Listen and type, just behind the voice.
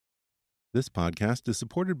This podcast is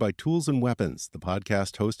supported by Tools and Weapons, the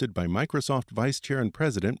podcast hosted by Microsoft Vice Chair and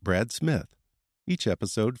President Brad Smith. Each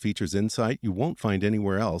episode features insight you won't find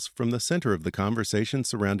anywhere else from the center of the conversation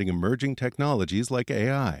surrounding emerging technologies like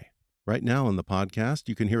AI. Right now on the podcast,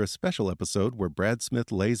 you can hear a special episode where Brad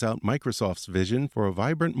Smith lays out Microsoft's vision for a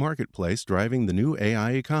vibrant marketplace driving the new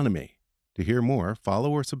AI economy. To hear more,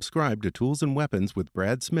 follow or subscribe to Tools and Weapons with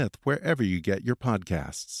Brad Smith wherever you get your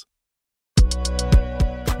podcasts.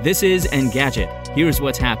 This is Engadget. Here's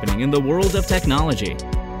what's happening in the world of technology.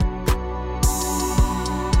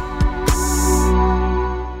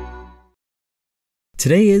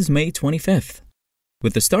 Today is May 25th.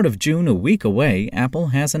 With the start of June a week away, Apple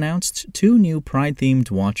has announced two new Pride-themed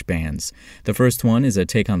watch bands. The first one is a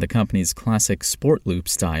take on the company's classic Sport Loop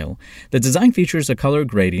style. The design features a color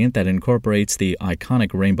gradient that incorporates the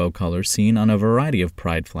iconic rainbow color seen on a variety of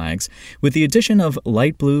Pride flags, with the addition of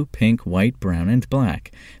light blue, pink, white, brown, and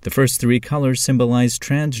black. The first three colors symbolize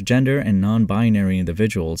transgender and non-binary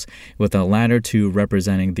individuals, with the latter two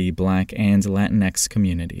representing the Black and Latinx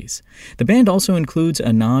communities. The band also includes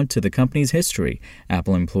a nod to the company's history.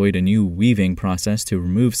 Apple employed a new weaving process to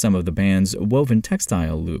remove some of the band's woven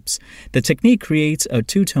textile loops. The technique creates a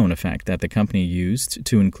two-tone effect that the company used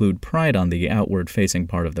to include pride on the outward-facing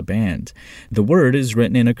part of the band. The word is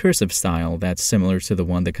written in a cursive style that's similar to the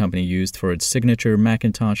one the company used for its signature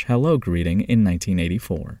Macintosh Hello greeting in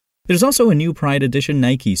 1984. There's also a new Pride Edition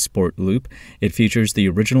Nike Sport Loop. It features the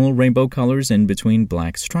original rainbow colors in between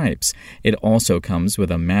black stripes. It also comes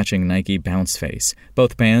with a matching Nike bounce face.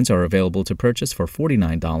 Both bands are available to purchase for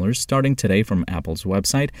 $49 starting today from Apple's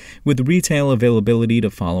website, with retail availability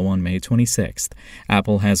to follow on May 26th.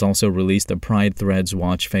 Apple has also released a Pride Threads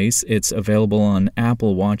watch face. It's available on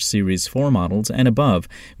Apple Watch Series 4 models and above,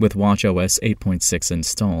 with watchOS 8.6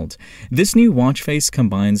 installed. This new watch face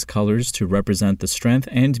combines colors to represent the strength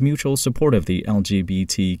and mutual support of the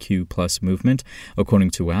LGBTQ+ movement,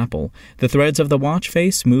 according to Apple. The threads of the watch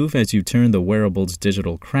face move as you turn the wearable's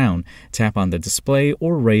digital crown, tap on the display,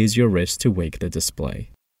 or raise your wrist to wake the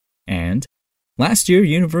display. And last year,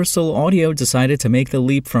 Universal Audio decided to make the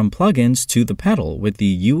leap from plugins to the pedal with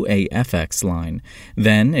the UAFX line.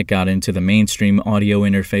 Then it got into the mainstream audio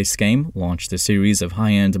interface game, launched a series of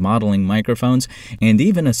high-end modeling microphones, and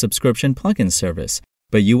even a subscription plugin service.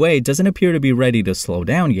 But UA doesn't appear to be ready to slow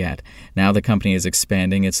down yet. Now the company is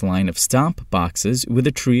expanding its line of stomp boxes with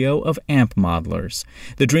a trio of amp modelers.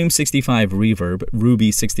 The Dream 65 Reverb,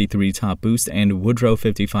 Ruby 63 Top Boost, and Woodrow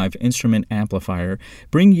 55 instrument amplifier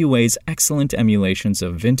bring UA's excellent emulations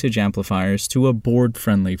of vintage amplifiers to a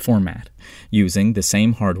board-friendly format, using the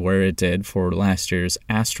same hardware it did for last year's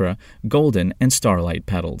Astra, Golden, and Starlight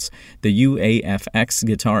pedals. The UAFX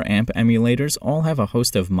guitar amp emulators all have a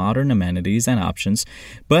host of modern amenities and options,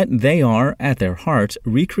 but they are, at their heart,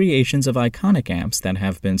 recreations of iconic amps that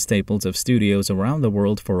have been staples of studios around the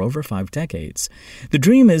world for over 5 decades. The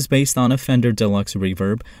Dream is based on a Fender Deluxe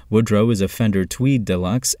Reverb, Woodrow is a Fender Tweed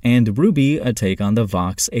Deluxe, and Ruby a take on the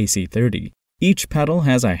Vox AC30. Each pedal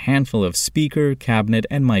has a handful of speaker, cabinet,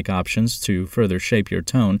 and mic options to further shape your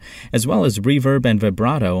tone, as well as reverb and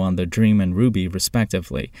vibrato on the Dream and Ruby,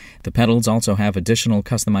 respectively. The pedals also have additional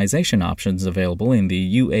customization options available in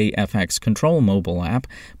the UAFX Control mobile app,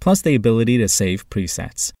 plus the ability to save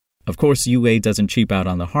presets. Of course, UA doesn't cheap out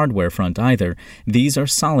on the hardware front either. These are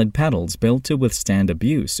solid pedals built to withstand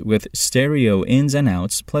abuse, with stereo ins and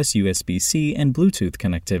outs, plus USB-C and Bluetooth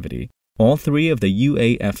connectivity. All three of the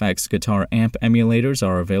UAFX guitar amp emulators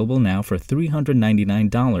are available now for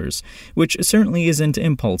 $399, which certainly isn't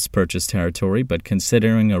impulse purchase territory, but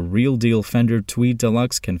considering a real-deal Fender Tweed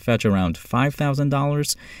Deluxe can fetch around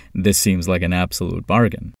 $5,000, this seems like an absolute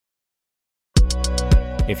bargain.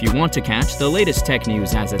 If you want to catch the latest tech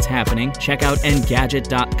news as it's happening, check out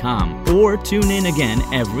Engadget.com or tune in again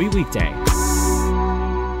every weekday.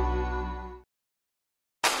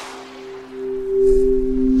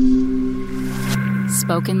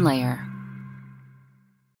 SpokenLayer.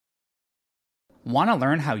 Want to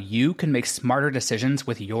learn how you can make smarter decisions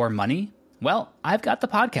with your money? Well, I've got the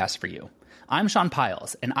podcast for you. I'm Sean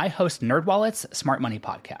Piles, and I host NerdWallet's Smart Money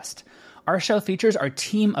Podcast. Our show features our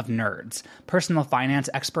team of nerds, personal finance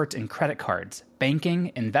experts in credit cards,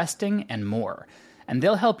 banking, investing, and more. And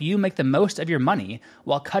they'll help you make the most of your money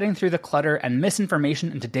while cutting through the clutter and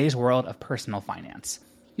misinformation in today's world of personal finance.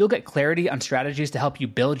 You'll get clarity on strategies to help you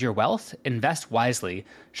build your wealth, invest wisely,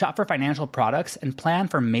 shop for financial products, and plan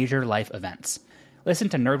for major life events. Listen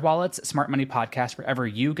to NerdWallet's Smart Money Podcast wherever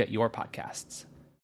you get your podcasts.